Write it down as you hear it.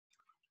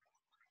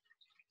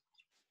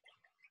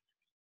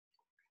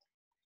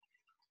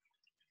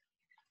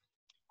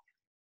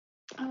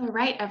All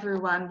right,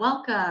 everyone,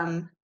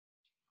 welcome.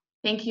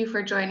 Thank you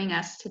for joining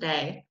us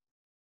today.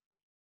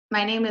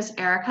 My name is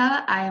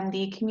Erica. I am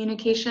the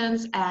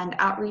Communications and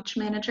Outreach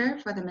Manager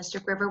for the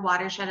Mystic River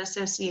Watershed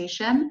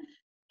Association,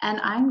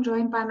 and I'm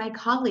joined by my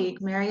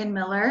colleague, Marion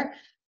Miller,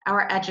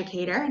 our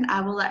educator, and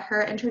I will let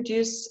her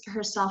introduce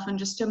herself in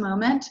just a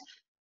moment.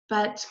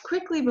 But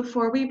quickly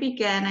before we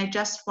begin, I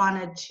just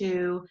wanted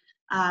to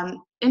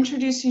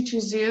introduce you to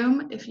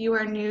Zoom if you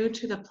are new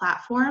to the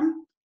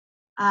platform.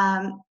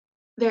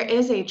 There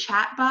is a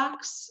chat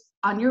box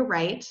on your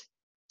right.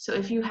 So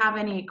if you have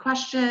any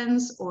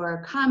questions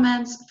or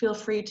comments, feel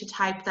free to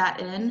type that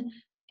in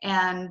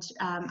and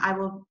I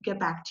will get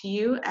back to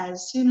you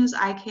as soon as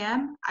I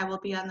can. I will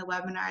be on the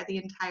webinar the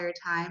entire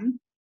time.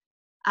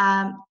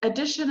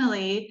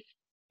 Additionally,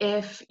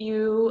 if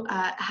you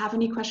have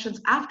any questions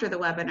after the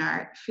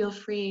webinar, feel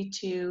free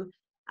to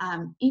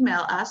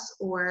email us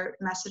or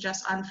message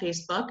us on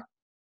Facebook.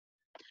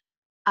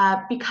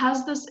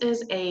 Because this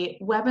is a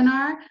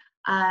webinar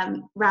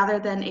rather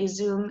than a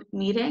Zoom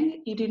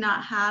meeting, you do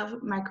not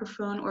have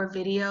microphone or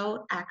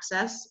video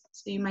access.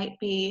 So you might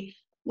be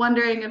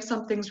wondering if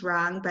something's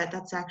wrong, but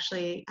that's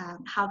actually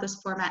how this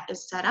format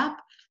is set up.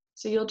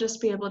 So you'll just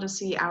be able to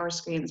see our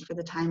screens for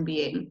the time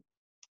being.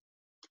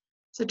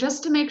 So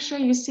just to make sure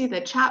you see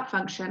the chat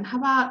function, how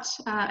about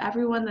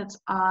everyone that's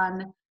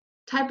on,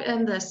 type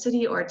in the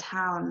city or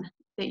town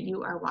that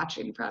you are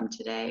watching from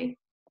today.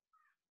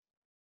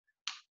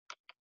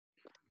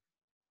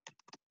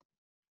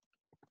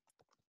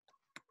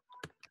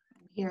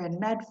 Here in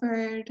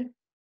Medford.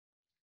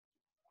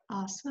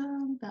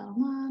 Awesome,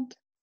 Belmont.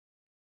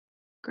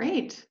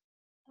 Great.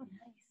 Oh,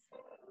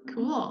 nice.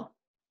 Cool.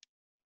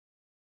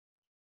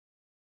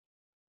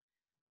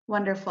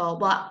 Wonderful.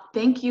 Well,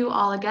 thank you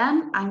all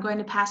again. I'm going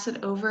to pass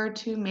it over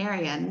to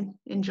Marion.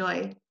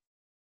 Enjoy.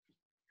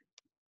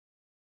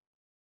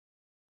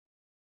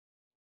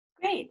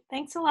 Great,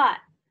 thanks a lot.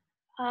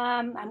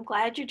 I'm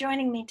glad you're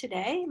joining me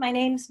today. My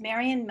name's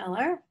Marion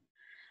Miller.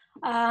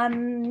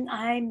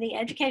 I'm the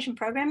Education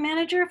Program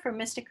Manager for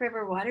Mystic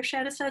River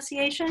Watershed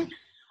Association.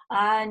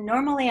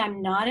 Normally, I'm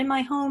not in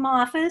my home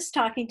office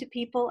talking to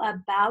people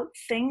about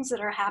things that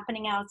are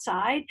happening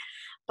outside,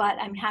 but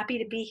I'm happy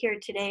to be here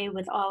today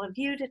with all of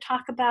you to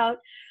talk about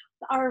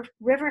our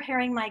river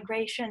herring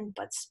migration,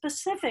 but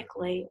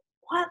specifically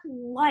what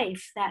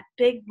life that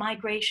big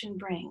migration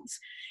brings.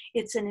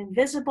 It's an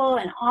invisible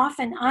and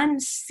often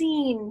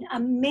unseen,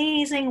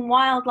 amazing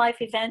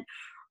wildlife event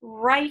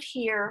right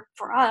here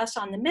for us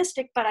on the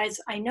Mystic, but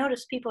as I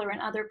notice people are in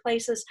other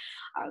places,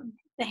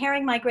 the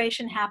herring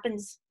migration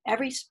happens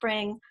every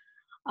spring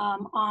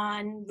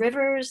on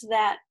rivers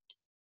that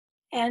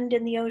end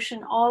in the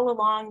ocean all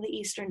along the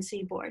eastern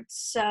seaboard.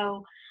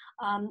 So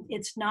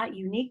it's not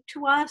unique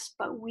to us,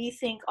 but we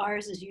think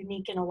ours is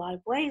unique in a lot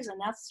of ways, and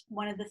that's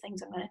one of the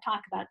things I'm going to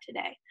talk about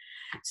today.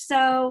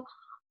 So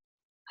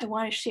I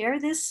want to share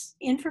this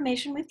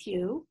information with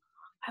you.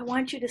 I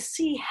want you to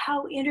see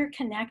how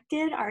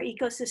interconnected our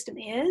ecosystem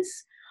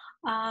is.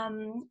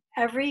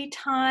 Every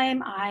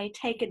time I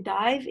take a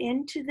dive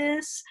into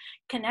this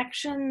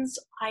connections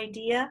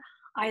idea,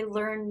 I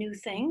learn new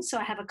things. So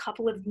I have a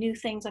couple of new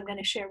things I'm going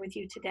to share with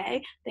you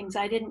today, things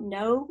I didn't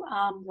know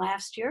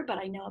last year, but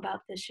I know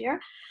about this year.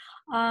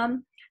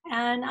 And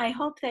I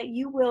hope that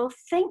you will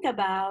think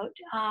about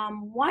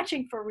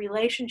watching for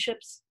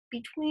relationships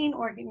between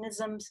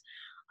organisms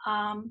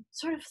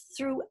sort of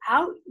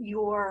throughout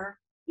your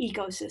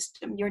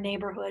ecosystem, your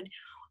neighborhood,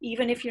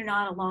 even if you're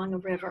not along a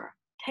river.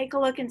 Take a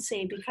look and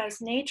see,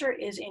 because nature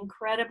is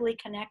incredibly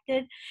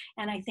connected,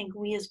 and I think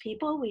we as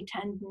people, we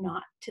tend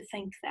not to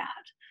think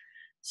that.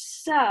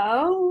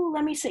 So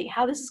let me see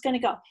how this is going to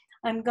go.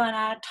 I'm going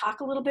to talk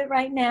a little bit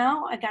right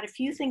now. I've got a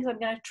few things I'm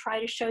going to try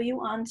to show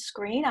you on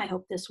screen. I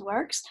hope this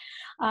works.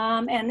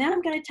 And then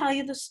I'm going to tell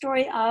you the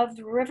story of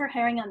the river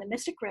herring on the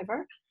Mystic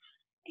River.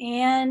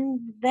 And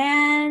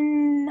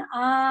then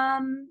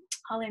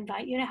I'll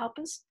invite you to help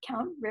us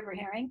count river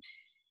herring.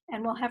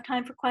 And we'll have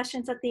time for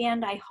questions at the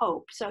end, I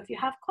hope. So if you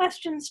have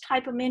questions,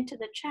 type them into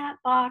the chat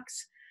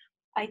box.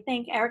 I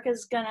think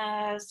Erica's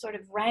gonna sort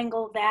of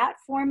wrangle that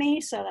for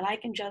me so that I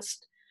can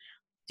just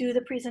do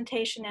the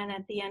presentation, and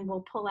at the end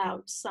we'll pull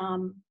out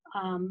some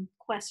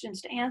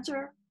questions to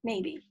answer,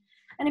 maybe.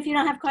 And if you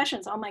don't have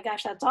questions, oh my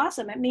gosh, that's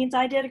awesome. It means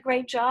I did a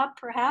great job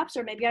perhaps,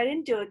 or maybe I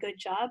didn't do a good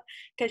job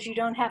because you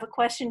don't have a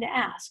question to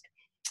ask.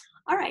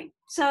 All right,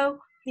 so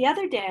the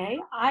other day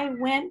I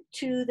went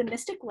to the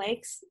Mystic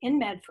Lakes in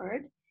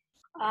Medford,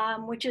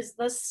 which is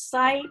the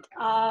site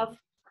of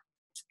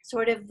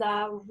sort of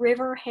the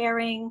river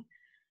herring,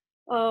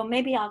 oh,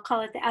 maybe I'll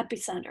call it the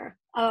epicenter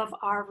of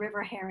our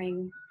river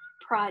herring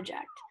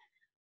project.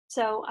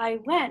 So I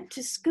went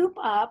to scoop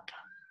up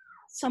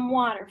some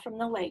water from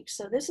the lake.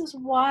 So this is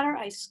water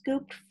I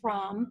scooped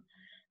from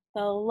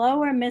the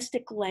lower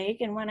Mystic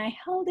Lake. And when I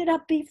held it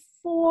up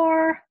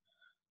before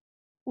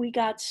we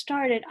got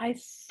started, I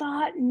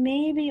thought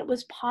maybe it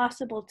was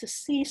possible to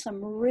see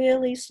some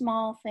really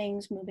small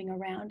things moving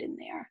around in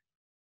there.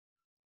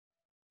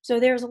 So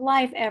there's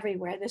life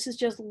everywhere. This is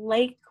just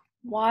lake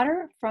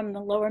water from the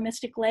lower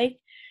Mystic Lake,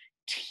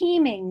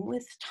 teeming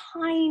with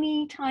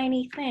tiny,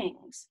 tiny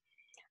things.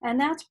 And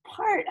that's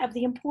part of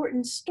the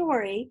important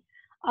story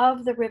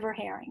of the river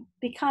herring,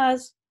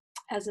 because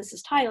as this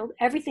is titled,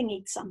 everything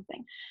eats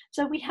something.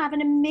 So we have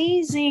an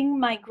amazing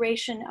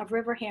migration of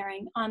river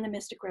herring on the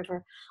Mystic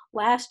River.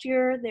 Last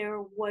year,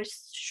 there was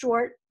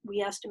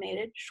we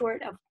estimated,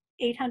 short of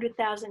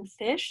 800,000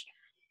 fish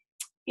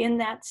in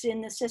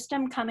the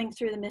system coming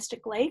through the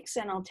Mystic Lakes.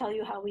 And I'll tell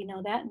you how we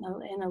know that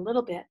in a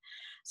little bit.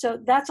 So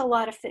that's a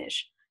lot of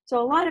fish.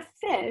 So a lot of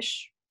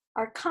fish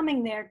are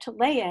coming there to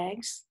lay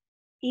eggs.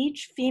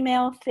 Each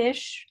female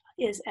fish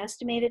is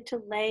estimated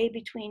to lay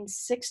between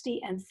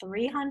 60 and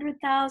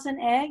 300,000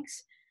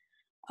 eggs.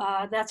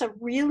 That's a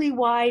really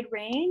wide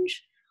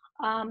range.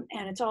 And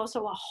it's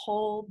also a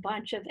whole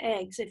bunch of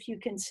eggs if you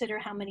consider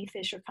how many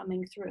fish are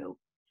coming through.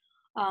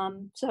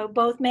 So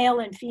both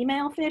male and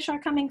female fish are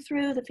coming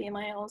through. The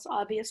females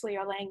obviously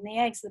are laying the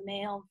eggs, the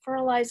male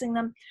fertilizing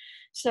them.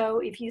 So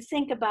if you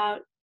think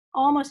about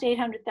almost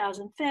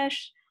 800,000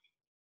 fish,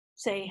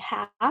 say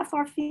half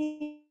are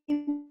female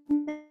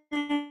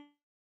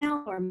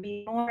or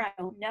maybe more, I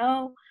don't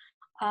know.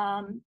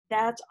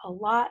 That's a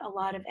lot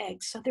of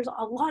eggs. So there's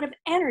a lot of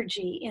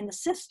energy in the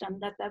system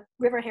that the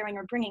river herring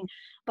are bringing,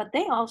 but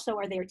they also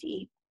are there to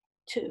eat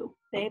too.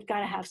 They've got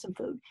to have some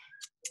food.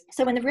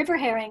 So when the river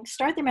herring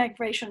start their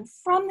migration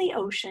from the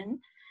ocean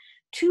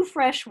to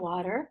fresh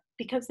water,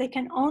 because they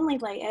can only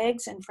lay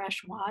eggs in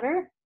fresh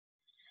water,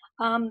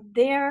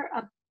 they're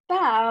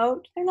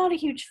not a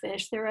huge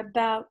fish. They're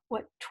about,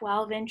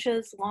 12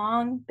 inches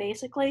long,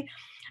 basically.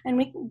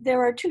 And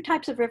there are two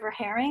types of river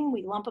herring.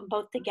 We lump them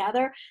both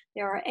together.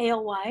 There are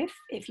alewife.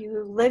 If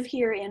you live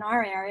here in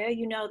our area,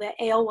 you know that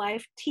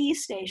alewife Tea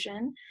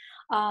Station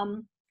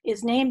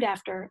is named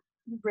after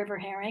river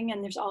herring.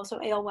 And there's also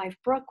Alewife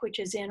Brook, which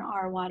is in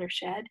our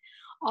watershed,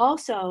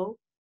 also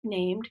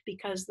named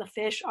because the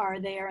fish are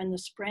there in the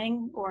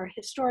spring, or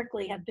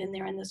historically have been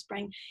there in the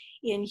spring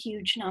in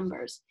huge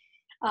numbers.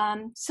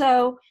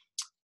 So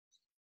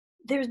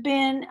there's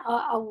been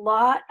a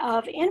lot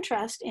of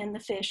interest in the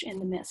fish in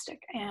the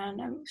Mystic.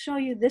 And I'll show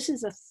you, this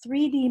is a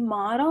 3D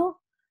model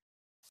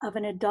of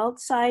an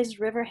adult-sized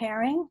river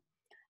herring.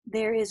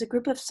 There is a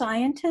group of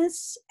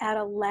scientists at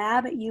a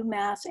lab at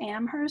UMass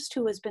Amherst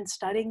who has been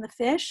studying the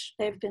fish.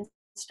 They've been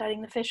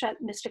studying the fish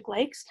at Mystic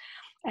Lakes,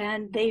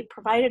 and they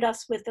provided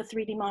us with the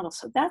 3D model.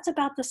 So that's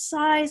about the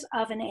size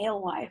of an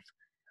alewife.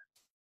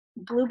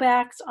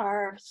 Bluebacks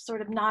are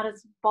sort of not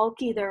as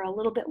bulky. They're a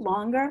little bit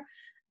longer.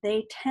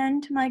 They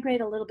tend to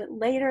migrate a little bit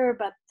later,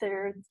 but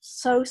they're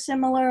so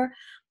similar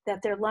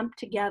that they're lumped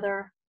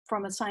together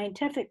from a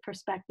scientific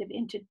perspective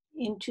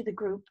into the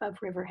group of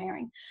river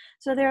herring.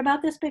 So they're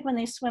about this big when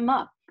they swim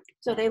up.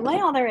 So they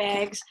lay all their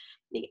eggs.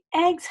 The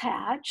eggs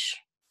hatch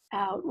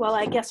out. Well,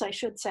 I guess I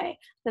should say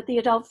that the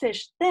adult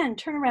fish then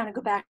turn around and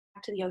go back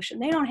to the ocean.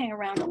 They don't hang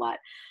around a lot.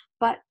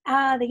 But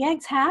the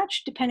eggs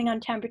hatch, depending on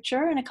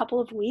temperature, in a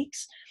couple of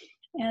weeks.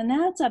 And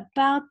that's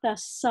about the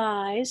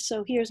size,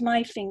 so here's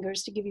my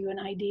fingers to give you an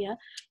idea,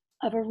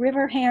 of a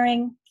river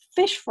herring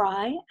fish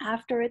fry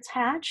after it's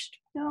hatched.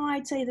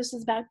 I'd say this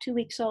is about 2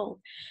 weeks old.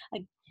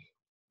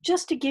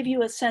 Just to give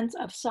you a sense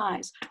of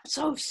size.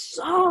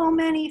 So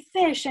many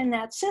fish in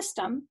that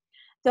system.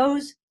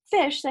 Those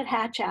fish that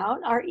hatch out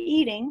are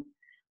eating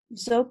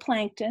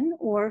zooplankton,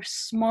 or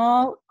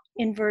small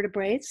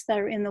invertebrates that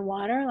are in the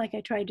water, like I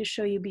tried to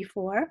show you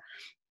before.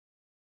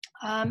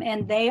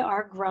 And they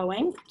are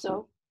growing.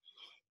 So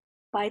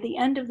by the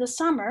end of the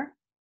summer,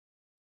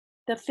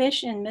 the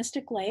fish in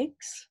Mystic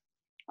Lakes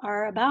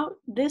are about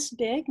this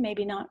big,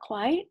 maybe not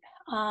quite.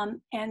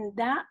 And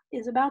that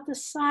is about the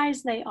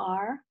size they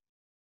are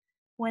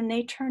when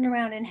they turn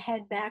around and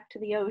head back to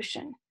the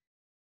ocean.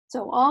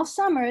 So all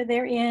summer,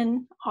 they're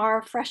in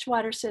our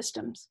freshwater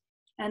systems.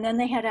 And then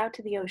they head out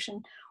to the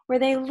ocean, where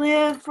they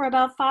live for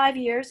about 5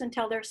 years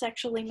until they're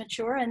sexually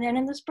mature. And then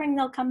in the spring,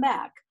 they'll come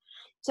back.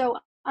 So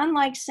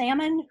unlike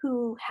salmon,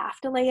 who have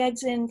to lay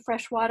eggs in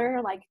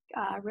freshwater like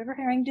river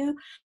herring do,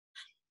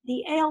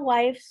 the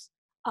alewives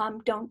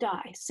don't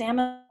die.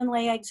 Salmon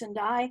lay eggs and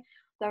die.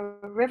 The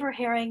river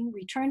herring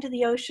return to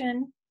the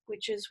ocean,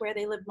 which is where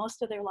they live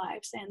most of their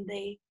lives, and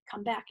they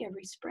come back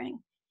every spring.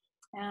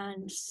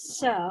 And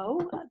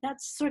so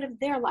that's sort of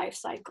their life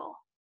cycle.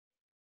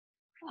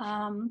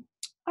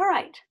 All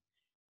right,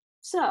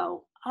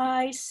 so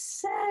I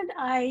said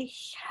I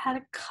had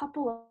a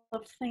couple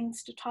of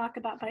things to talk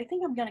about, but I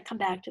think I'm going to come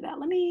back to that.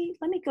 Let me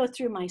go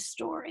through my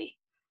story,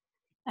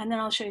 and then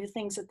I'll show you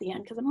things at the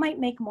end because it might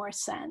make more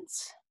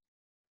sense.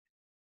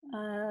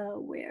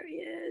 Where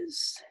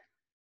is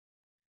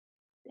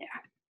there?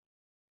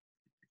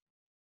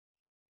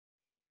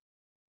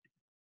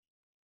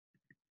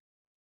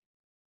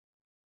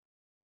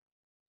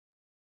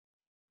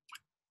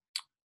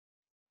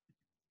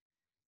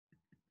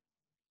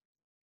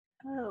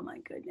 Oh my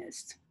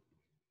goodness.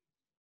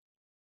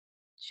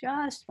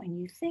 Just when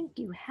you think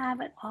you have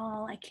it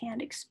all, I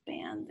can't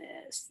expand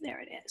this.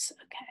 There it is.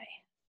 Okay,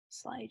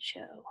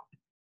 slideshow.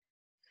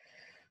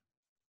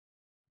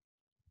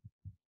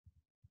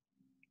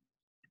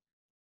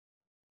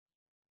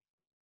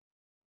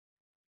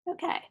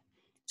 Okay,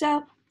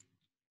 so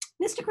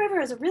Mystic River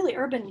is a really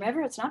urban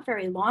river. It's not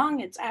very long.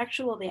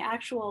 The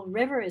actual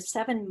river is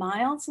 7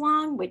 miles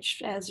long,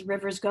 which as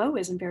rivers go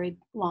isn't very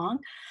long.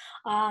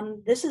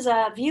 This is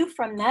a view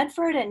from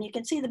Medford, and you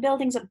can see the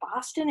buildings of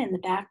Boston in the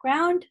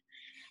background.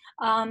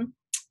 Um,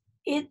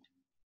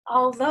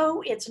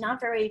 Although it's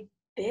not very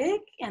big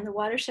and the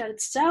watershed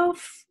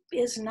itself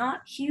is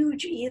not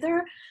huge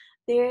either,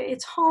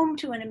 it's home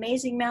to an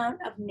amazing amount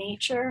of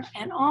nature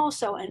and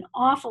also an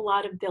awful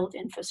lot of built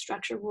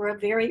infrastructure. We're a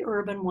very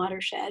urban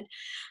watershed.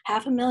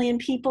 500,000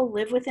 people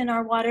live within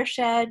our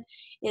watershed.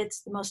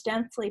 It's the most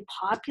densely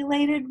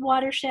populated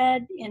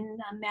watershed in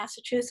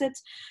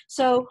Massachusetts.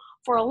 So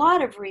for a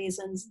lot of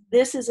reasons,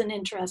 this is an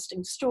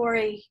interesting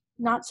story,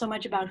 not so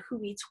much about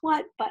who eats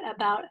what, but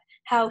about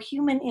how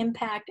human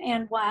impact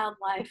and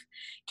wildlife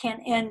can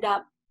end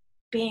up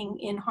being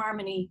in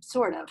harmony,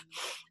 sort of.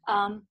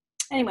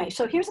 Anyway,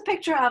 so here's a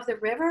picture of the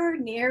river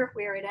near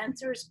where it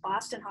enters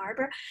Boston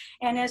Harbor.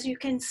 And as you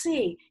can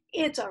see,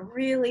 it's a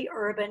really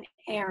urban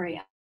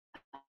area.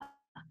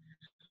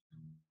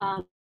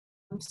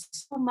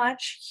 So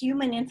much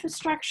human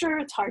infrastructure,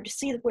 it's hard to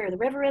see where the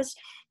river is.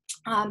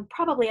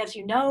 Probably, as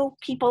you know,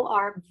 people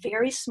are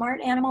very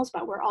smart animals,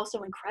 but we're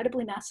also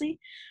incredibly messy.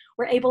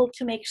 We're able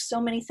to make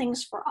so many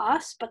things for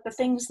us, but the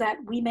things that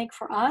we make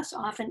for us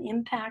often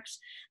impacts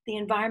the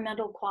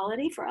environmental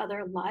quality for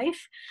other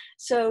life.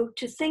 So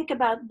to think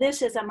about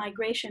this as a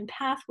migration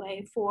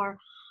pathway for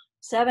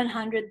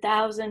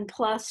 700,000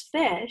 plus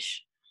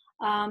fish,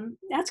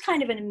 that's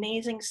kind of an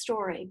amazing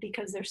story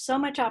because there's so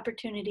much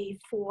opportunity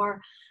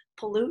for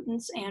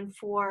pollutants and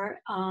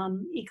for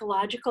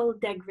ecological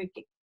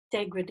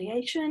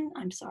degradation.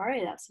 I'm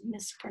sorry, that's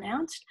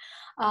mispronounced.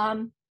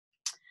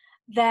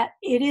 That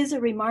it is a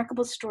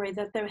remarkable story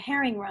that the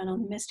herring run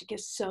on the Mystic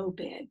is so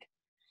big.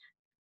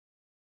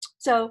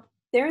 So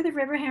they're the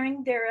river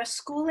herring. They're a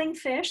schooling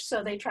fish,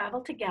 so they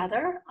travel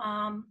together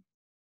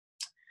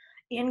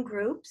in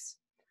groups.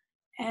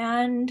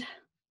 And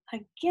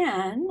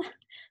again,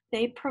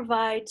 they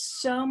provide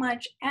so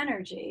much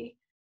energy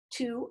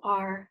to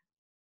our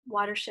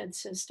watershed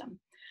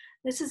system.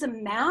 This is a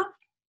map.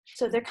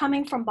 So they're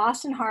coming from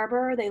Boston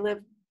Harbor. They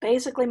live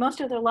basically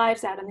most of their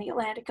lives out in the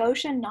Atlantic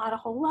Ocean. Not a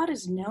whole lot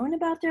is known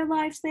about their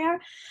lives there.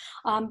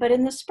 But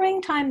in the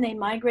springtime, they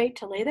migrate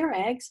to lay their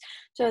eggs.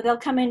 So they'll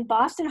come in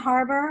Boston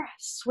Harbor,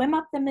 swim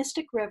up the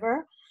Mystic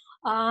River,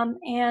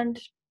 and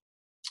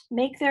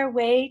make their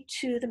way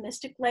to the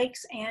Mystic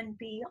Lakes and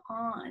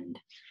beyond.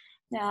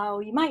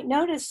 Now, you might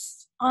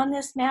notice on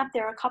this map,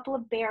 there are a couple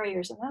of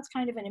barriers, and that's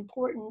kind of an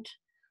important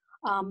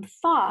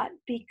thought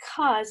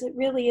because it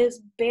really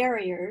is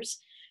barriers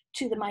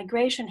to the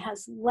migration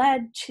has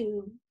led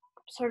to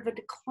sort of a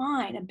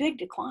decline, a big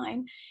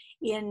decline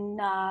in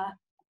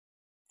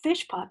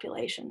fish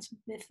populations.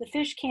 If the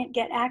fish can't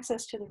get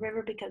access to the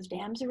river because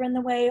dams are in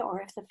the way,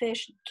 or if the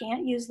fish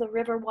can't use the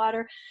river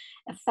water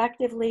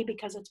effectively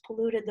because it's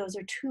polluted, those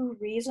are two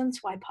reasons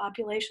why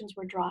populations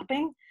were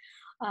dropping.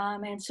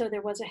 And so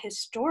there was a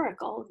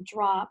historical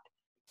drop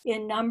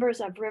in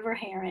numbers of river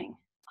herring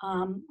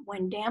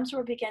when dams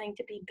were beginning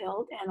to be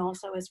built, and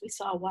also as we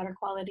saw water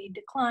quality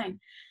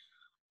decline.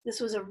 This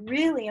was a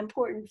really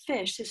important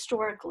fish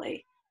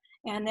historically.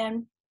 And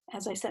then,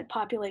 as I said,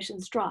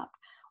 populations dropped.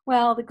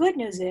 Well, the good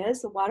news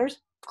is the water's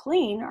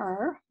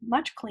cleaner,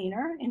 much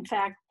cleaner. In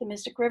fact, the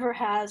Mystic River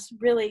has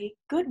really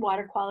good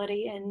water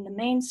quality in the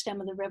main stem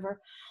of the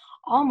river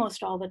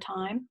almost all the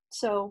time.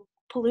 So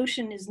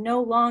pollution is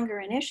no longer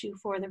an issue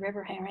for the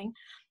river herring,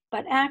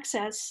 but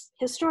access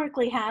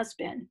historically has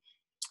been.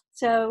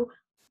 So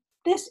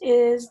this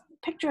is a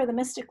picture of the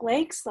Mystic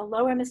Lakes. The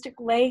lower Mystic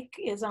Lake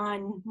is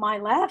on my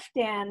left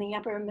and the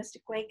upper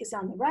Mystic Lake is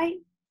on the right.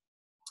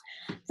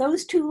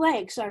 Those two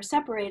lakes are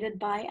separated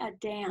by a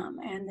dam,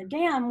 and the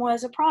dam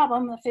was a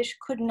problem the fish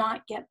could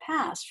not get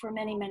past for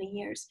many, many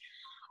years.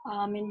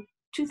 In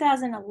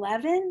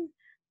 2011,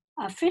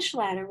 a fish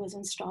ladder was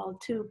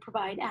installed to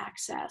provide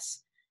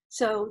access.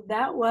 So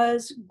that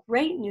was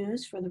great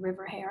news for the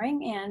river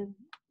herring, and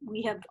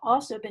we have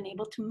also been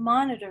able to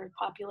monitor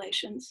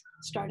populations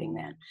starting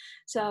then.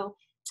 So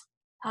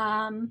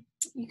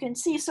you can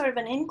see sort of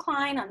an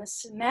incline on the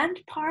cement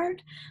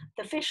part.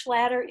 The fish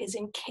ladder is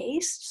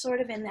encased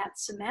sort of in that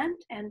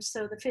cement, and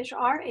so the fish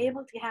are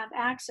able to have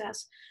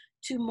access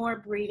to more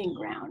breeding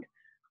ground,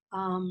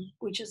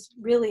 which is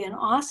really an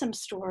awesome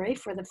story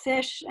for the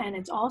fish, and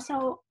it's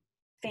also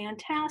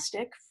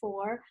fantastic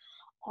for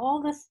all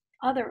the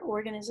other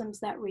organisms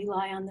that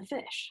rely on the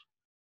fish.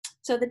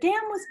 So the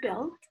dam was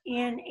built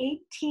in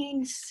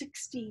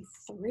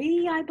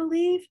 1863, I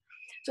believe.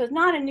 So it's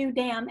not a new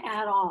dam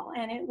at all.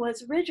 And it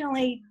was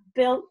originally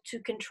built to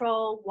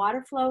control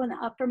water flow in the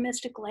upper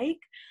Mystic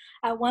Lake.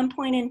 At one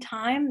point in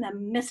time, the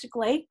Mystic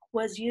Lake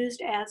was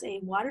used as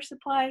a water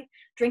supply,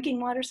 drinking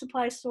water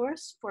supply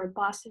source for the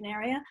Boston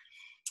area.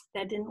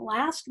 That didn't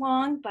last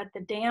long, but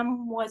the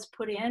dam was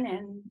put in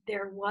and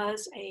there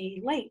was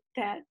a lake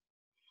that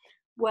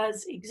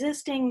was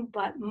existing,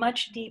 but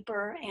much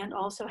deeper and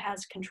also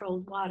has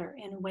controlled water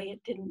in a way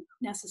it didn't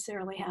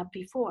necessarily have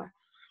before.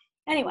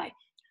 Anyway,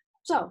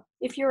 So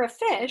if you're a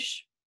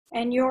fish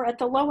and you're at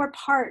the lower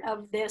part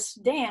of this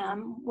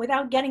dam,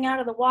 without getting out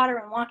of the water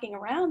and walking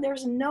around,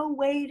 there's no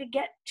way to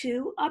get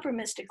to Upper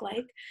Mystic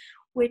Lake,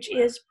 which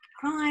is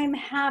prime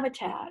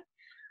habitat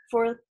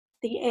for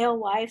the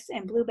alewives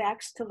and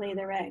bluebacks to lay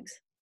their eggs.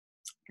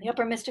 The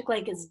Upper Mystic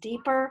Lake is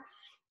deeper,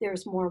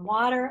 there's more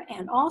water,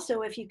 and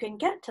also if you can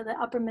get to the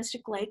Upper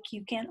Mystic Lake,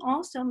 you can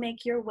also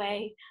make your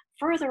way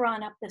further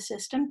on up the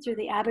system through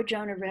the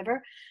Aberjona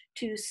River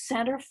to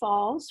Center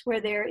Falls, where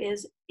there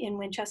is in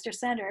Winchester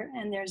Center,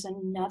 and there's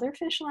another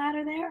fish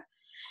ladder there.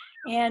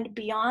 And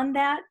beyond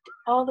that,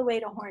 all the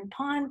way to Horn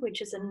Pond,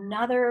 which is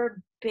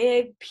another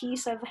big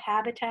piece of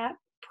habitat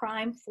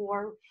prime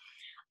for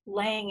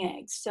laying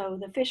eggs. So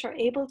the fish are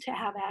able to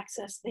have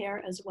access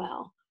there as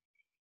well.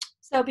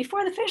 So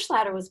before the fish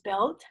ladder was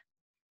built,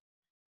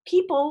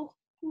 people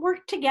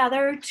worked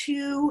together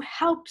to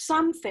help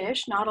some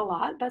fish, not a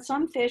lot, but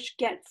some fish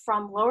get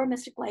from Lower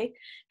Mystic Lake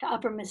to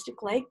Upper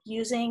Mystic Lake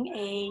using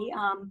a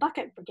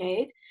bucket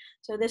brigade.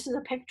 So this is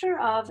a picture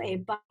of a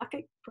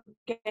bucket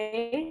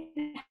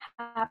brigade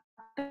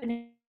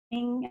happening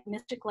at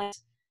Mystic Lake.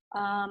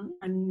 I'm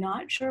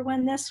not sure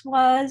when this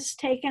was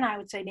taken. I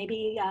would say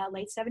maybe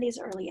late 70s,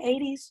 early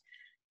 80s,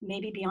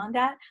 maybe beyond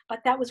that, but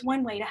that was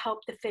one way to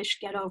help the fish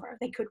get over.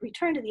 They could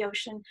return to the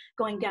ocean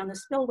going down the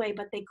spillway,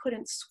 but they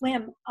couldn't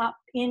swim up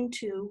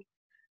into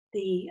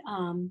the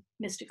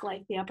Mystic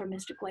Lake, the Upper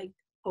Mystic Lake,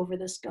 over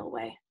the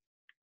spillway.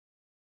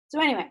 So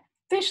anyway,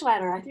 fish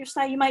ladder. I just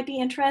thought you might be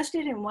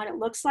interested in what it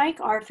looks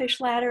like. Our fish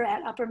ladder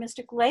at Upper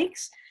Mystic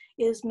Lakes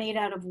is made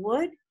out of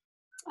wood.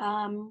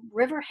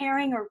 River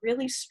herring are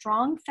really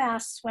strong,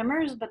 fast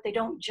swimmers, but they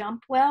don't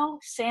jump well.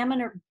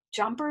 Salmon are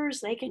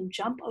jumpers. They can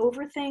jump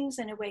over things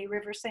in a way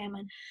river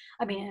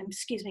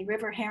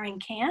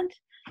herring can't.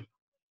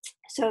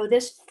 So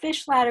this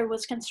fish ladder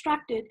was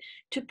constructed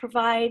to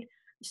provide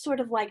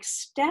sort of like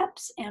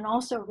steps and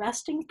also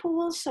resting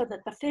pools so that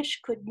the fish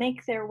could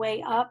make their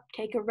way up,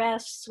 take a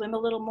rest, swim a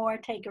little more,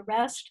 take a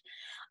rest.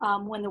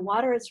 When the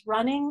water is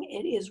running,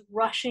 it is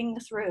rushing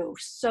through.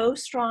 So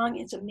strong,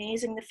 it's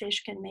amazing the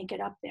fish can make it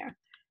up there.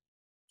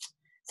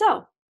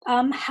 So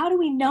how do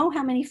we know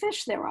how many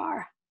fish there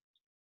are?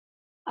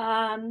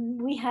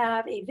 We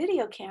have a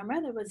video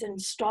camera that was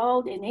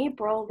installed in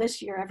April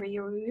this year. Every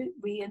year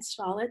we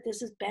install it.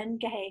 This is Ben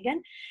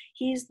Gahagan.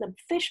 He's the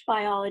fish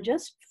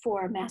biologist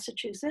for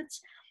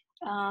Massachusetts.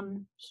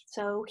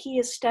 So he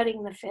is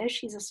studying the fish.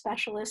 He's a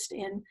specialist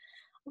in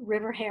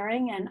river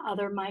herring and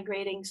other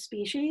migrating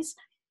species.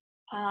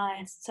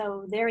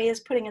 So there he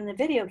is putting in the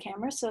video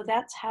camera. So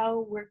that's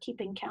how we're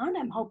keeping count.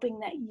 I'm hoping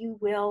that you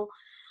will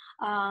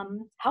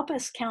help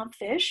us count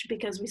fish,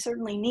 because we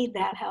certainly need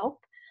that help.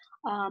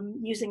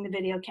 Using the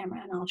video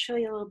camera, and I'll show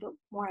you a little bit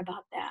more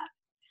about that.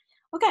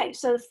 Okay,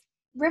 so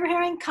river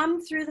herring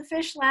come through the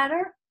fish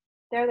ladder.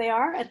 There they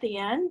are at the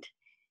end.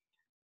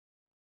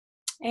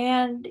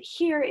 And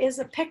here is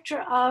a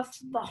picture of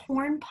the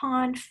Horn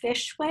Pond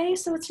Fishway.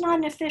 So it's not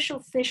an official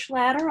fish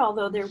ladder,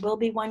 although there will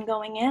be one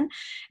going in,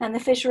 and the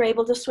fish are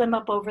able to swim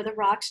up over the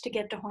rocks to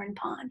get to Horn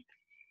Pond.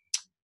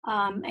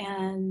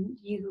 And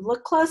you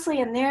look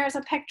closely, and there's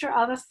a picture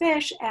of a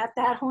fish at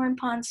that Horn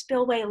Pond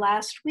spillway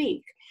last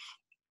week.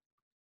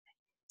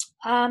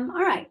 All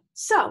right,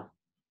 so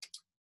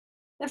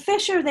the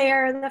fish are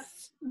there.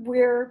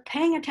 We're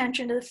paying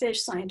attention to the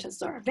fish.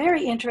 Scientists are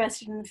very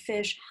interested in the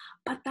fish,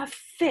 but the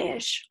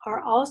fish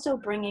are also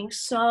bringing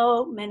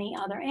so many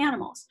other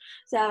animals.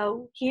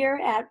 So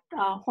here at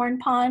Horn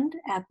Pond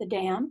at the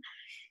dam,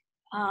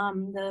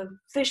 the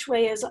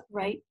fishway is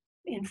right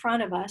in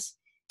front of us.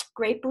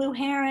 Great blue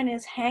heron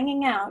is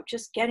hanging out,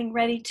 just getting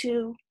ready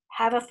to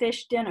have a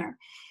fish dinner.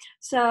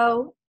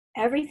 So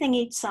everything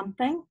eats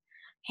something.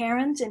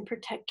 Herons in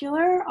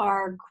particular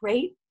are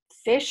great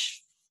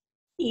fish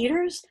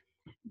eaters.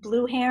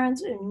 Blue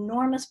herons,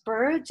 enormous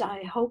birds.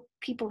 I hope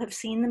people have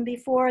seen them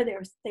before.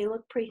 They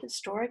look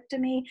prehistoric to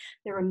me.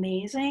 They're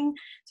amazing.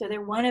 So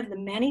they're one of the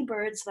many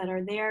birds that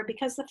are there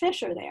because the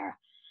fish are there.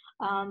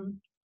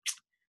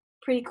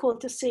 Pretty cool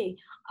to see.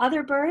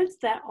 Other birds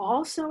that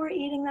also are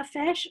eating the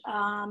fish,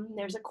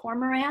 there's a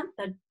cormorant,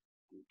 the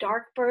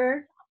dark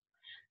bird,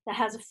 that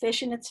has a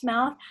fish in its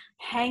mouth,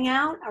 hang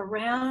out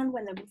around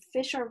when the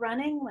fish are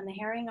running, when the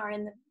herring are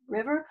in the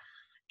river,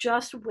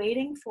 just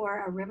waiting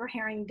for a river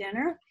herring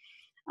dinner.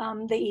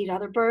 They eat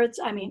other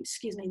birds,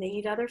 they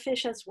eat other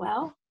fish as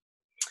well.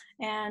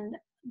 And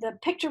the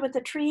picture with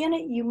the tree in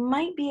it, you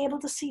might be able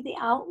to see the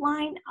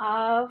outline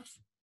of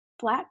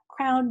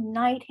black-crowned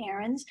night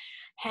herons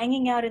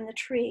hanging out in the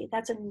tree.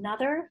 That's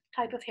another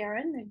type of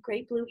heron, the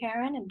great blue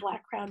heron and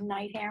black-crowned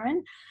night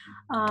heron,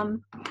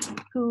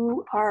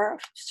 who are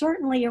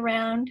certainly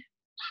around,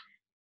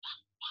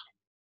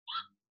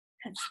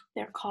 that's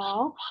their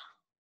call,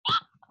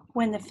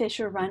 when the fish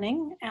are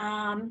running.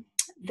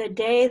 The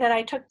day that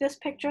I took this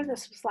picture,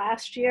 this was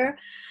last year,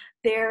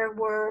 there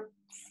were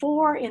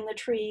 4 in the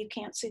tree, you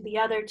can't see the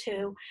other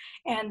 2,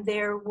 and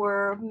there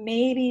were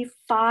maybe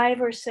 5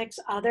 or 6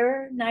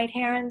 other night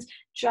herons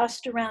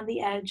just around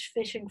the edge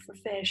fishing for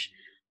fish.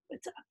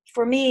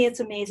 for me, it's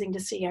amazing to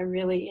see. I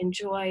really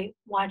enjoy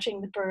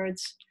watching the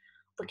birds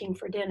looking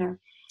for dinner.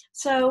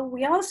 So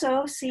we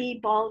also see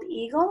bald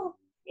eagle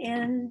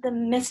in the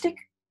Mystic.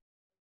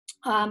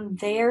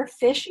 They're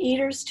fish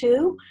eaters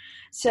too.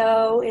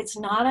 So it's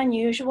not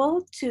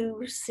unusual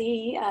to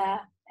see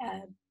a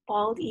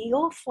bald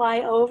eagle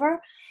fly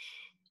over.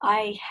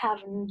 I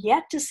have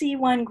yet to see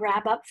one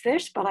grab up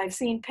fish, but I've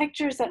seen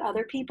pictures that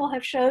other people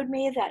have showed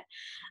me that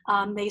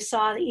they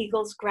saw the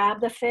eagles grab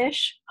the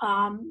fish,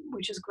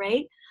 which is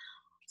great.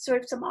 So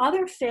some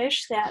other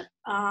fish that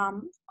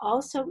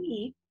also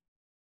eat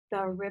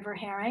the river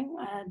herring,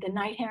 the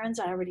night herons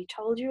I already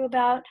told you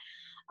about,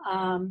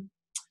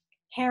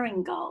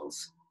 herring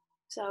gulls.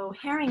 So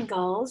herring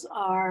gulls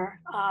are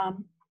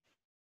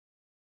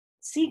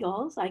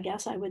seagulls, I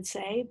guess I would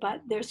say,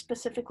 but they're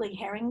specifically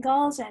herring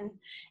gulls, and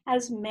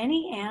as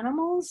many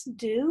animals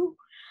do,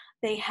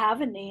 they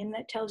have a name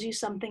that tells you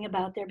something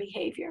about their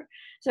behavior.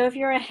 So if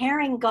you're a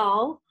herring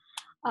gull,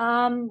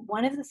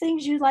 one of the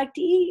things you like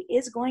to eat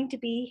is going to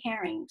be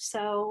herring.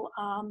 So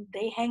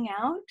they hang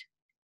out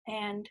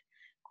and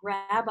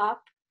grab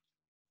up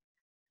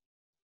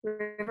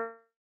river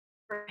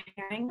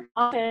herring,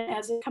 often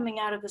as it's coming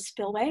out of the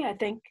spillway. I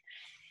think,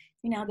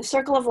 the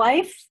circle of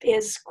life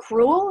is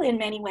cruel in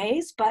many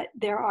ways, but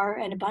there are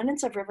an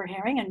abundance of river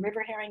herring, and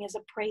river herring is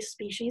a prey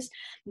species.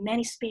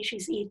 Many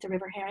species eat the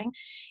river herring,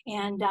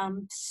 and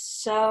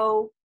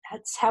so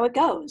that's how it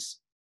goes.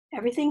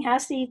 Everything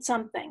has to eat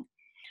something.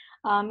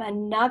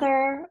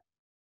 Another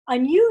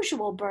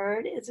unusual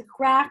bird is a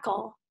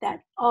grackle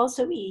that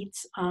also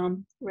eats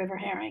river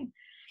herring.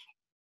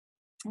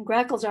 And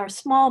grackles are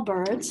small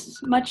birds,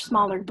 much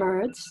smaller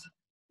birds,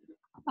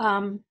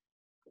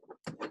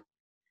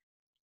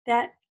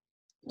 that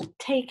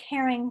take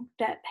herring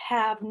that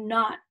have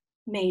not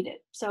made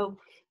it. So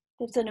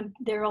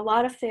there are a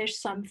lot of fish.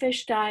 Some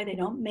fish die. They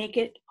don't make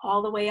it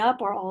all the way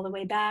up or all the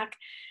way back.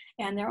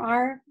 And there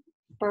are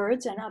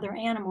birds and other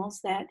animals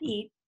that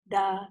eat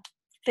the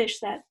fish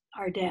that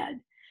are dead.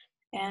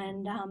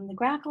 And the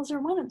grackles are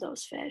one of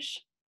those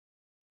fish.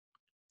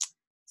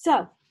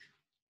 So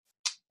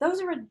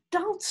those are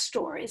adult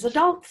stories,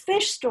 adult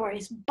fish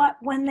stories. But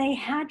when they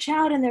hatch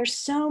out and there's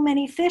so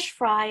many fish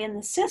fry in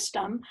the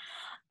system,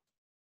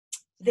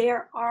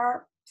 there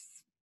are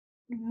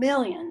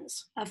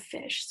millions of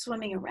fish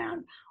swimming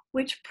around,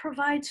 which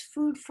provides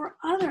food for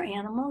other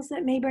animals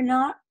that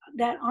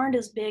that aren't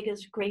as big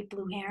as great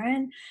blue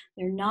heron.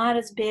 They're not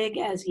as big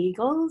as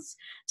eagles,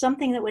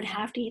 something that would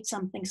have to eat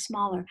something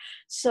smaller.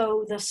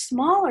 So the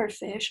smaller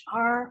fish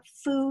are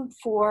food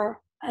for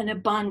an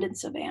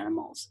abundance of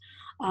animals.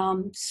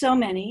 So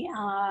many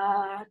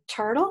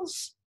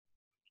turtles,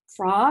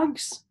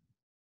 frogs,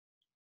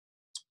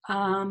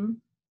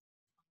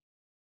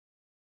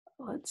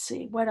 let's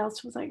see, what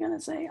else was I going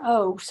to say?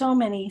 Oh, so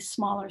many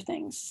smaller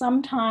things.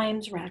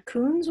 Sometimes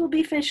raccoons will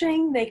be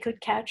fishing. They could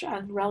catch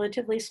a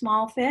relatively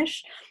small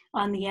fish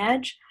on the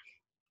edge.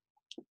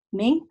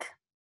 Mink,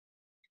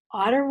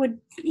 otter would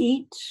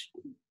eat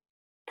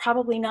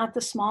probably not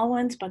the small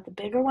ones, but the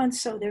bigger ones.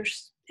 So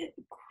there's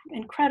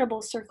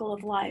incredible circle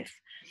of life.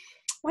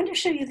 I want to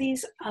show you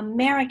these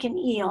American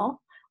eel,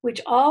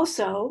 which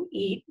also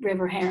eat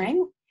river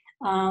herring.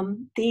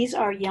 These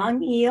are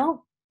young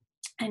eel.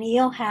 And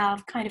eel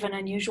have kind of an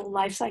unusual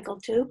life cycle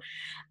too.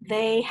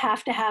 They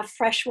have to have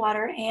fresh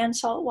water and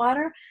salt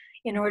water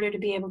in order to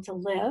be able to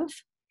live.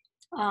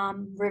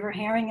 River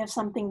herring is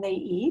something they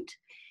eat,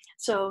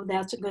 so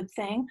that's a good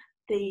thing.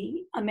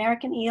 The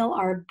American eel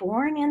are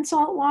born in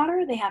salt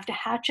water. They have to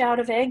hatch out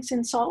of eggs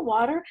in salt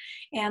water,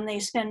 and they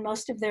spend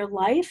most of their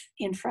life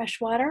in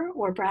fresh water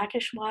or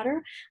brackish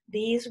water.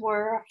 These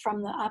were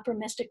from the upper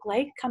Mystic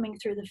Lake coming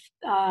through the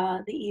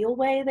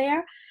eelway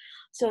there.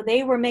 So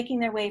they were making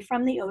their way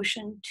from the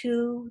ocean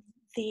to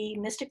the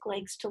Mystic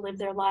Lakes to live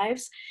their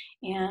lives,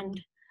 and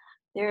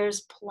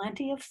there's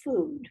plenty of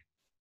food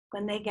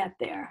when they get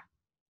there.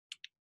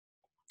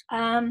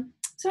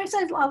 So I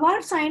said a lot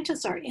of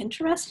scientists are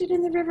interested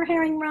in the river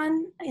herring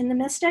run in the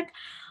Mystic,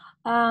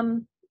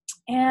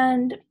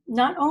 and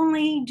not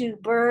only do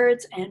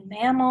birds and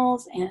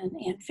mammals and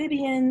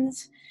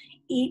amphibians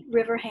eat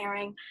river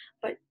herring,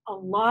 but a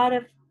lot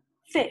of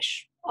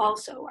fish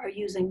also are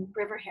using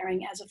river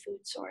herring as a food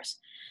source.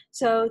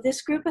 So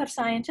this group of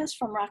scientists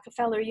from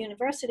Rockefeller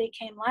University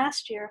came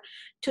last year,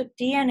 took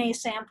DNA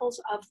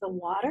samples of the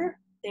water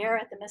there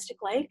at the Mystic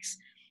Lakes,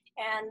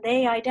 and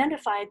they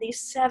identified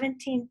these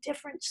 17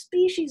 different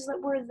species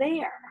that were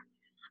there.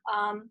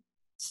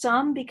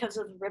 Some, because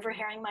of river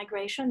herring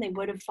migration, they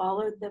would have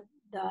followed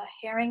the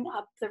herring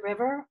up the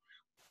river.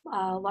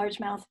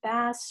 Largemouth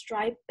bass,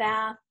 striped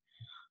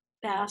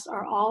bass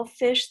are all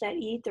fish that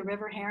eat the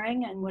river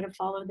herring and would have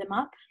followed them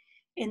up.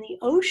 In the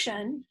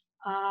ocean,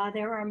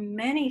 there are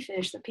many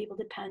fish that people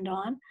depend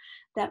on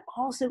that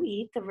also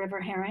eat the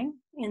river herring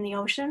in the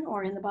ocean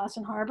or in the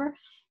Boston Harbor.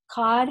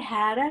 Cod,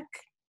 haddock,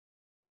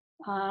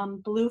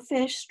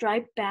 bluefish,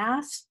 striped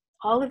bass,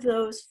 all of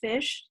those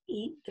fish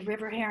eat the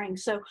river herring.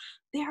 So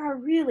they are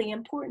really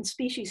important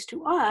species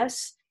to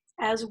us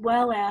as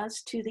well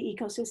as to the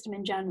ecosystem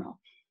in general.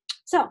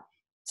 So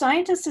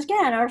scientists,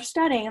 again, are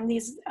studying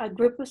these, a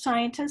group of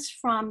scientists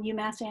from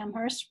UMass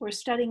Amherst were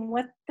studying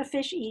what the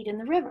fish eat in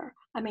the river.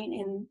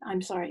 In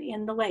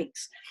the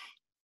lakes.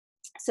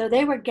 So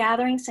they were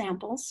gathering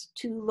samples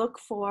to look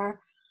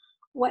for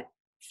what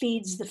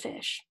feeds the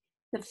fish.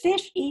 The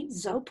fish eat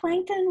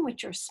zooplankton,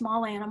 which are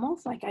small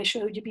animals, like I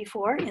showed you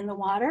before, in the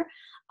water.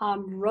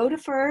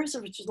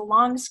 Rotifers, which is the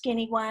long,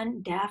 skinny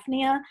one.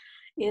 Daphnia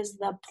is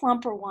the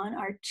plumper one,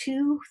 are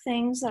two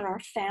things that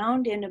are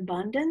found in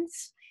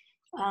abundance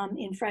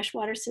in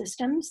freshwater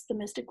systems, the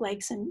Mystic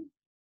Lakes and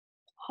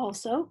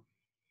also.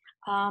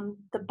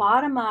 The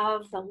bottom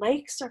of the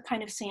lakes are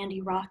kind of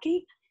sandy,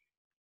 rocky.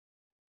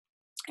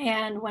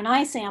 And when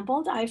I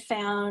sampled, I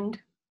found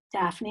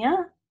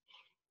Daphnia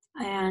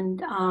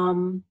and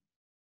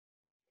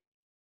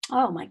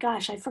oh my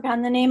gosh, I've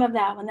forgotten the name of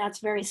that one. That's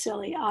very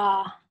silly.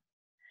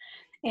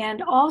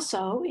 And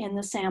also in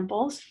the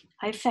samples,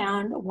 I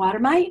found a water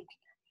mite,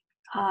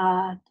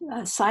 a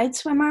side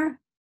swimmer,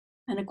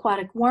 an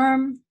aquatic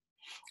worm,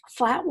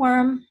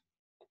 flatworm,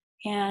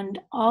 and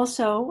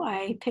also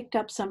I picked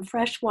up some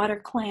freshwater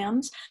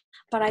clams,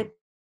 but I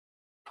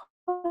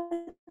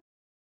put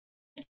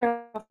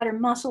water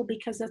mussel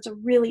because that's a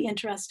really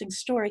interesting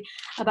story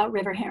about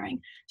river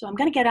herring. So I'm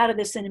going to get out of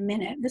this in a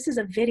minute. This is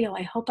a video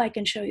I hope I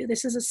can show you.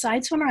 This is a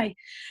side swimmer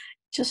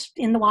just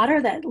in the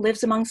water that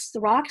lives amongst the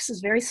rocks.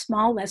 Is very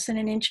small, less than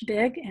an inch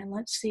big, and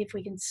let's see if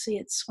we can see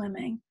it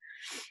swimming.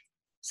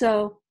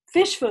 So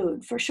fish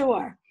food for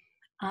sure.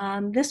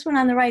 This one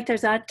on the right,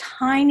 there's a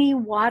tiny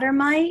water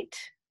mite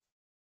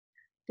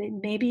that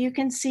maybe you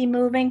can see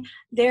moving.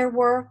 There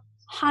were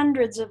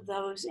hundreds of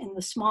those in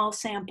the small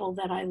sample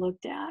that I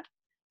looked at.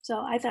 So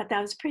I thought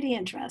that was pretty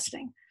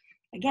interesting.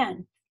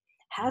 Again,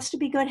 has to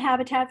be good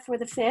habitat for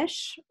the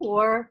fish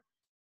or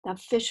the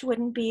fish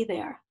wouldn't be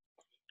there.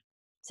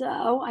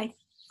 So I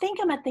think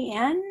I'm at the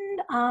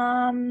end.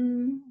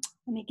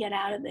 Let me get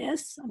out of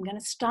this. I'm going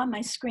to stop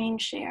my screen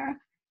share.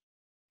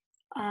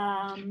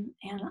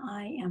 And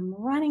I am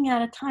running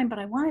out of time, but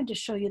I wanted to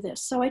show you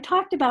this. So I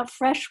talked about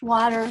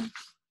freshwater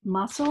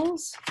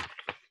mussels.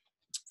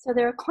 So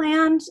there are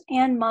clams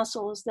and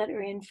mussels that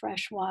are in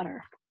fresh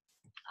water.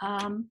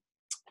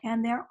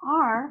 And there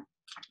are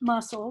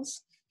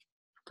mussels,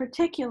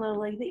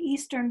 particularly the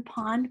eastern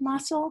pond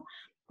mussel,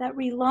 that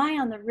rely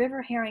on the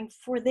river herring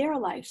for their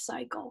life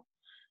cycle.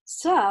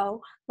 So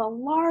the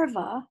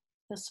larvae,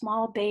 the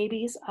small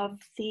babies of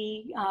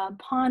the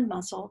pond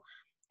mussel,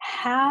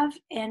 have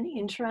an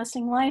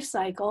interesting life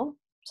cycle,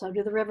 so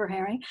do the river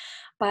herring,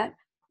 but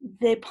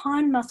the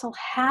pond mussel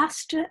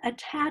has to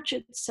attach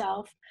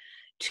itself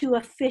to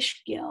a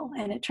fish gill,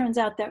 and it turns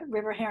out that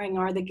river herring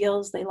are the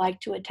gills they like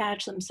to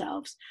attach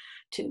themselves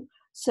to.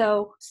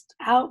 So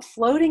out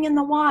floating in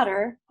the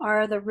water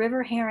are the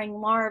river herring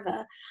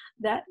larvae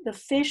that the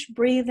fish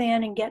breathe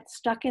in and get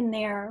stuck in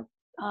their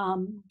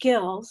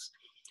gills.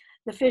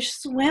 The fish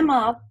swim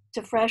up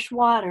to fresh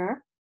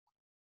water,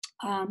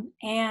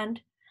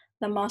 and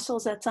the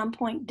mussels at some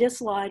point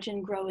dislodge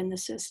and grow in the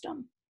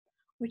system,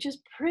 which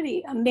is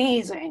pretty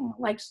amazing,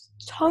 like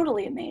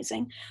totally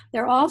amazing.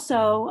 They're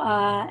also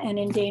an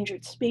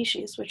endangered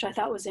species, which I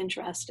thought was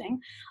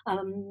interesting.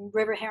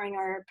 River herring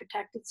are a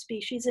protected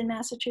species in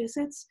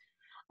Massachusetts.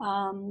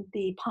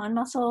 The pond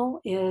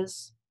mussel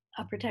is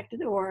a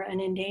protected or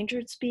an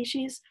endangered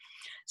species.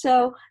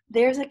 So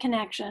there's a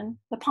connection.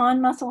 The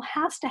pond mussel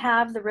has to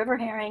have the river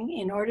herring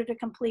in order to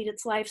complete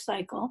its life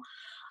cycle.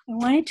 I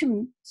wanted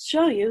to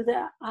show you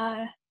that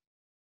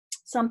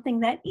something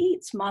that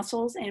eats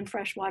mussels and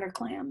freshwater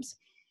clams.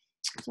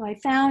 So I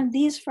found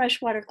these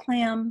freshwater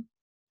clam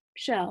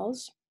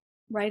shells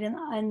right in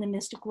the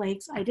Mystic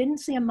Lakes. I didn't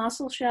see a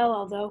mussel shell,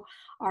 although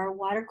our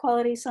water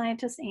quality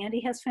scientist, Andy,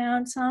 has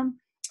found some.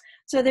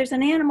 So there's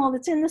an animal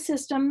that's in the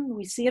system.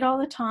 We see it all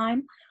the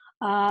time.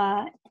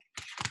 And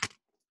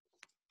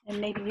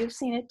maybe you've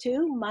seen it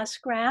too,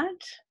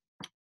 muskrat.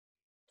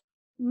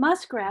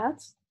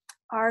 Muskrats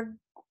are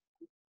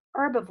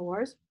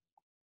herbivores.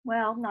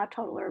 Well, not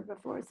total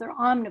herbivores, they're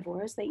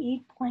omnivores. They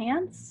eat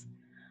plants,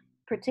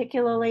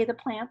 particularly the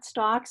plant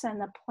stalks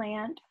and the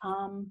plant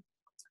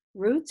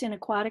roots in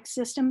aquatic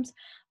systems,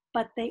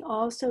 but they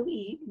also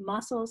eat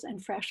mussels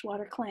and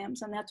freshwater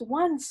clams. And that's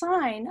one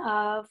sign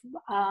of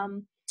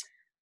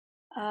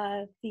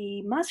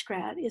the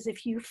muskrat is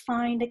if you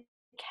find a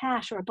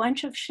cache or a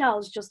bunch of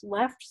shells just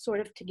left sort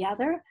of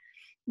together,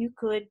 you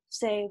could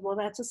say, well,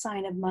 that's a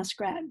sign of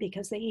muskrat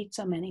because they eat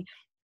so many.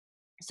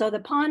 So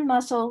the pond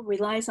mussel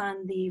relies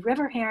on the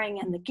river herring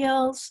and the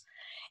gills,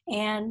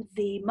 and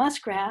the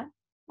muskrat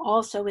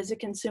also is a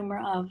consumer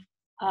of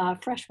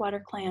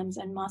freshwater clams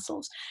and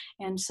mussels.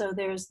 And so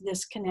there's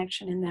this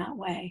connection in that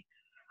way.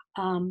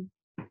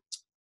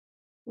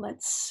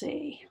 Let's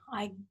see,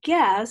 I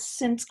guess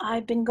since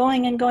I've been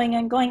going and going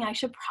and going, I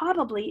should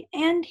probably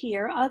end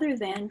here other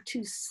than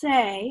to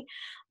say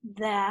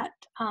that,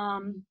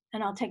 and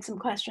I'll take some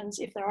questions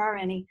if there are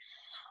any,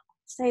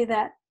 say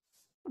that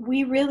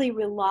we really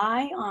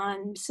rely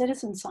on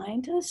citizen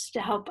scientists to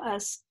help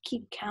us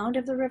keep count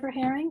of the river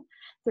herring.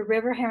 The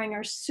river herring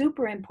are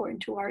super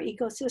important to our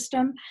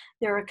ecosystem.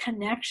 There are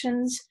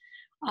connections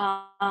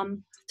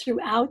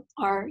throughout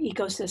our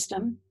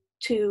ecosystem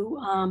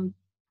to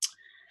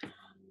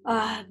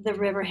the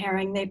river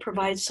herring. They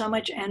provide so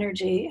much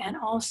energy, and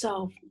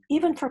also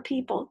even for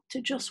people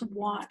to just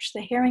watch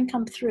the herring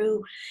come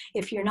through.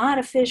 If you're not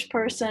a fish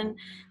person,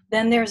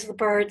 then there's the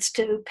birds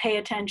to pay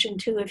attention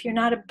to. If you're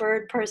not a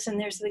bird person,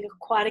 there's the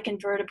aquatic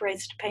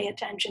invertebrates to pay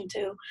attention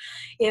to.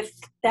 If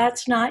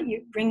that's not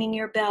you ringing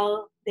your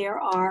bell, there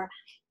are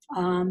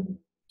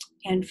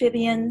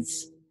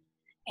amphibians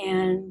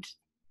and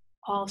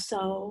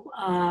also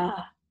oh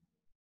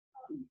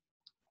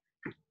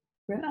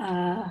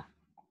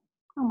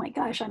my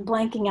gosh, I'm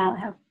blanking out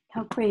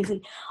how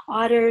crazy.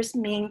 Otters,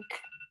 mink,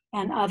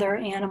 and other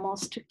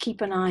animals to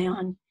keep an eye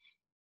on.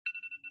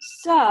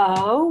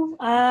 So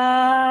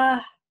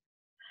I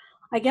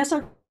guess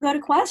I'll go to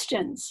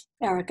questions.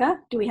 Erica,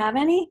 do we have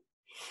any?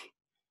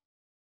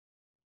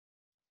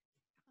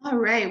 All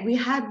right, we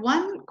had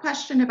one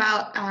question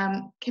about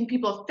can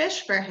people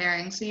fish for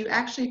herring? So you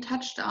actually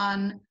touched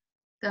on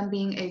them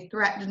being a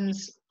threatened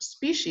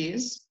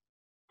species.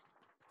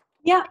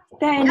 Yeah,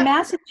 in Yep.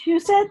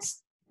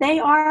 Massachusetts, they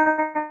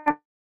are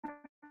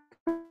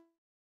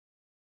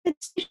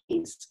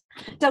species.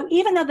 So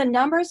even though the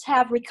numbers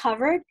have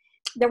recovered,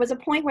 there was a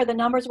point where the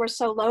numbers were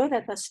so low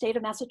that the state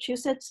of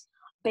Massachusetts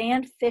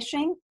banned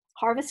fishing,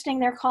 harvesting,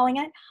 they're calling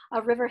it,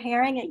 of river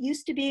herring. It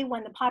used to be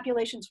when the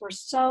populations were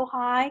so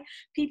high,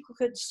 people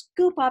could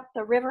scoop up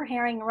the river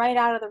herring right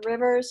out of the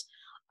rivers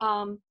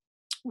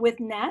with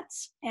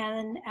nets.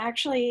 And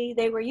actually,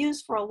 they were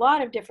used for a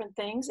lot of different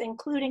things,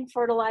 including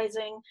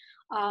fertilizing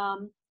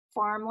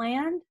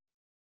farmland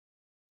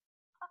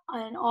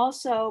and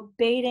also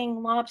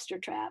baiting lobster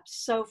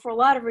traps. So for a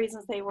lot of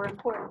reasons, they were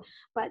important,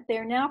 but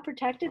they're now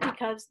protected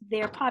because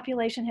their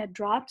population had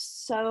dropped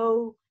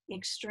so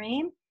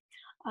extreme.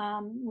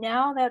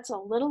 Now that's a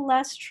little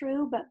less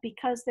true, but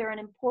because they're an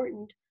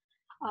important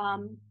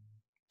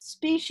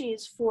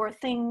species for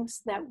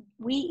things that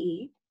we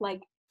eat,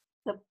 like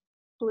the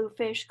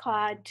bluefish,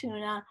 cod,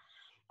 tuna,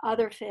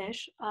 other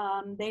fish,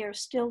 they are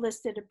still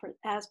listed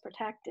as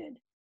protected.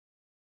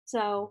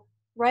 So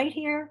right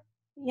here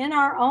in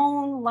our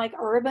own like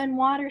urban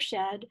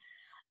watershed,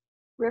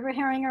 river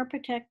herring are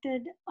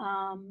protected,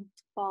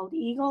 bald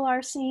eagle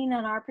are seen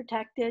and are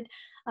protected,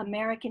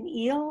 American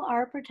eel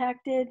are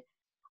protected,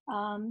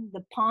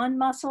 the pond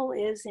mussel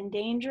is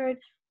endangered.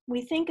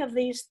 We think of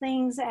these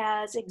things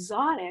as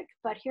exotic,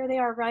 but here they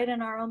are right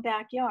in our own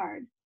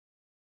backyard.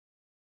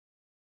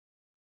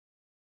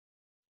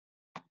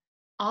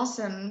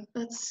 Awesome.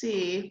 Let's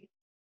see.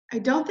 I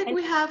don't think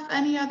we have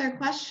any other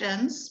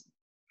questions.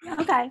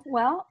 Okay,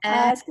 well,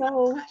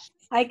 so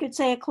I could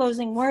say a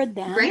closing word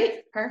then.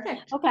 Great,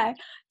 perfect. Okay,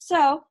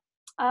 so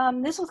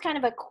this was kind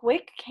of a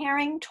quick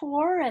herring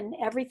tour and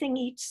everything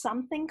eats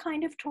something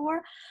kind of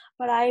tour,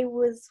 but I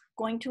was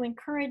going to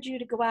encourage you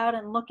to go out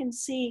and look and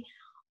see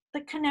the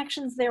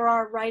connections there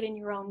are right in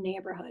your own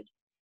neighborhood.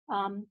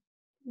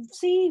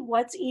 See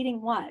what's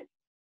eating what.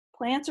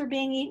 Plants are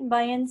being eaten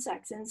by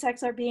insects.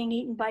 Insects are being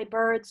eaten by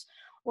birds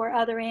or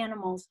other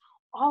animals.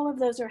 All of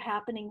those are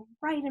happening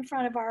right in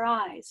front of our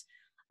eyes.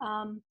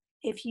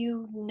 If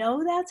you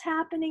know that's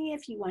happening,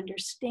 if you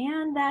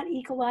understand that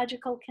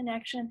ecological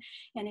connection,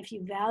 and if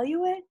you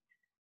value it,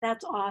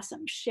 that's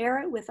awesome.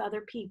 Share it with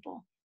other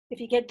people. If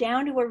you get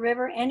down to a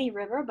river, any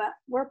river, but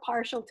we're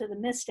partial to the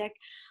Mystic,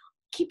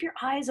 keep your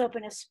eyes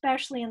open,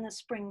 especially in the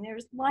spring.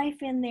 There's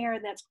life in there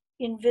that's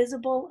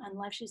invisible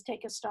unless you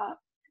take a stop.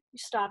 You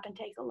stop and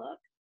take a look.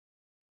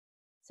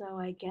 So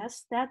I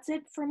guess that's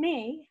it for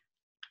me.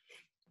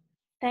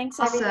 Thanks,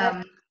 everybody.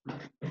 Awesome.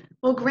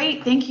 Well,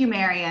 great. Thank you,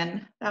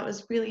 Marion. That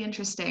was really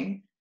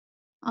interesting.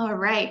 All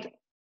right.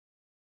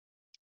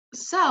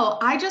 So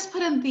I just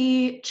put in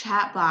the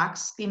chat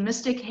box the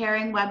Mystic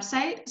Herring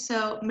website.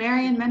 So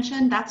Marion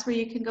mentioned that's where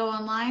you can go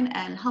online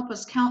and help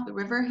us count the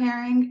river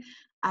herring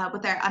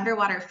with our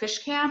underwater fish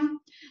cam.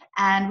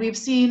 And we've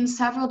seen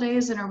several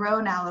days in a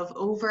row now of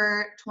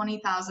over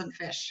 20,000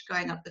 fish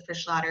going up the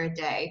fish ladder a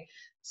day.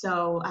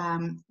 So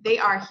they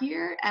are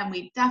here, and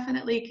we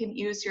definitely can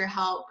use your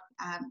help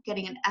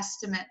getting an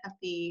estimate of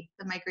the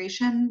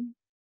migration.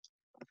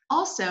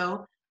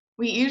 Also,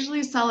 we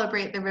usually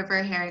celebrate the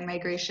river herring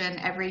migration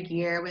every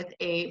year with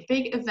a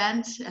big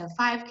event, a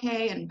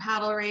 5K and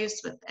paddle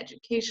race with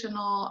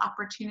educational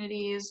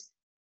opportunities.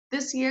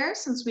 This year,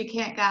 since we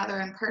can't gather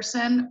in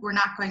person, we're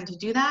not going to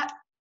do that,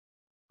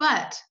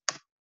 but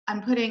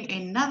I'm putting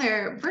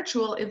another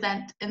virtual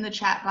event in the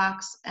chat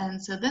box.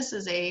 And so this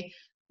is a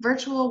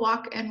virtual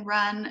walk and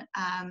run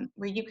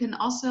where you can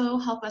also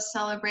help us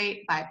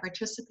celebrate by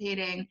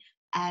participating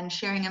and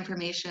sharing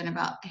information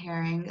about the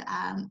herring.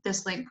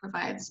 This link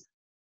provides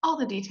all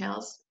the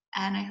details,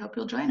 and I hope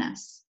you'll join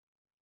us.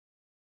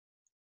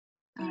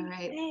 All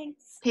right.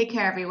 Thanks. Take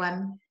care,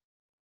 everyone.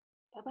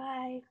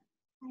 Bye-bye.